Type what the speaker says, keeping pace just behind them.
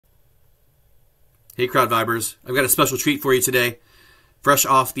Hey, Crowd Vibers. I've got a special treat for you today. Fresh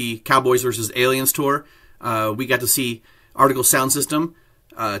off the Cowboys versus Aliens tour, we got to see Artikal Sound System,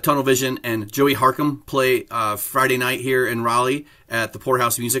 Tunnel Vision, and Joey Harkum play Friday night here in Raleigh at the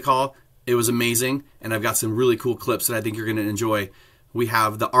Poorhouse Music Hall. It was amazing, and I've got some really cool clips that I think you're going to enjoy. We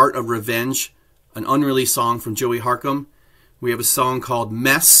have The Art of Revenge, an unreleased song from Joey Harkum. We have a song called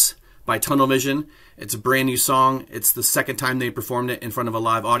Mess by Tunnel Vision. It's a brand new song. It's the second time they performed it in front of a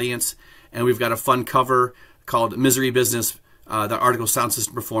live audience. And we've got a fun cover called Misery Business, the Artikal Sound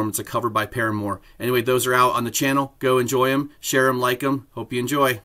System performed. It's a cover by Paramore. Anyway, those are out on the channel. Go enjoy them, share them, like them. Hope you enjoy.